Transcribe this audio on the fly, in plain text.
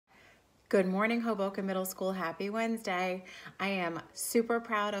Good morning, Hoboken Middle School. Happy Wednesday. I am super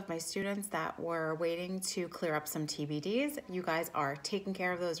proud of my students that were waiting to clear up some TBDs. You guys are taking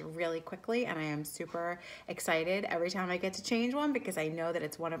care of those really quickly, and I am super excited every time I get to change one because I know that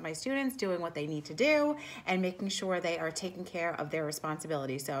it's one of my students doing what they need to do and making sure they are taking care of their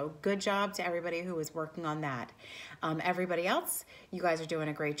responsibility. So good job to everybody who is working on that. Everybody else, you guys are doing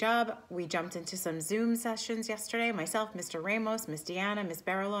a great job. We jumped into some Zoom sessions yesterday. Myself, Mr. Ramos, Miss Deanna, Miss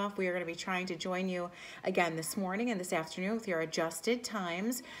Bariloff. We are going to be trying to join you again this morning and this afternoon with your adjusted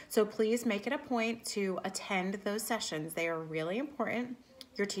times. So please make it a point to attend those sessions. They are really important.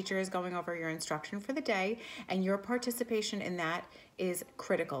 Your teacher is going over your instruction for the day, and your participation in that is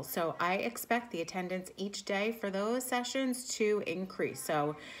critical. So I expect the attendance each day for those sessions to increase.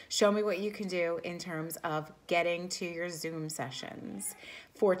 So show me what you can do in terms of getting to your Zoom sessions.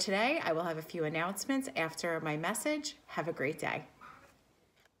 For today, I will have a few announcements after my message. Have a great day.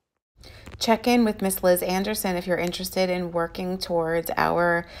 Check in with Miss Liz Anderson if you're interested in working towards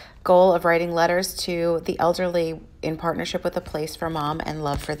our goal of writing letters to the elderly in partnership with A Place for Mom and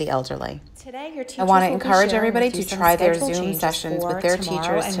Love for the Elderly. Today, your I want to encourage everybody to try their Zoom sessions with their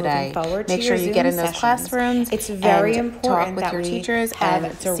teachers today. Make sure you get in those classrooms. It's very and important talk with that your we teachers have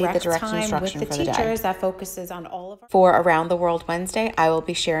and see the direct instruction for the day. that focuses on all of our. For Around the World Wednesday, I will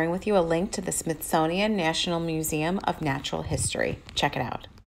be sharing with you a link to the Smithsonian National Museum of Natural History. Check it out.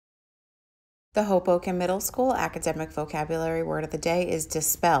 The Hoboken Middle School academic vocabulary word of the day is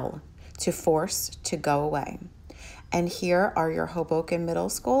dispel, to force, to go away. And here are your Hoboken Middle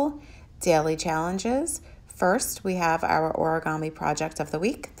School daily challenges. First, we have our origami project of the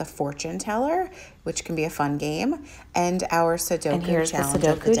week, the fortune teller, which can be a fun game, and our Sudoku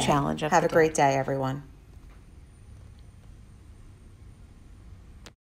challenge of the day. Have a great day, everyone.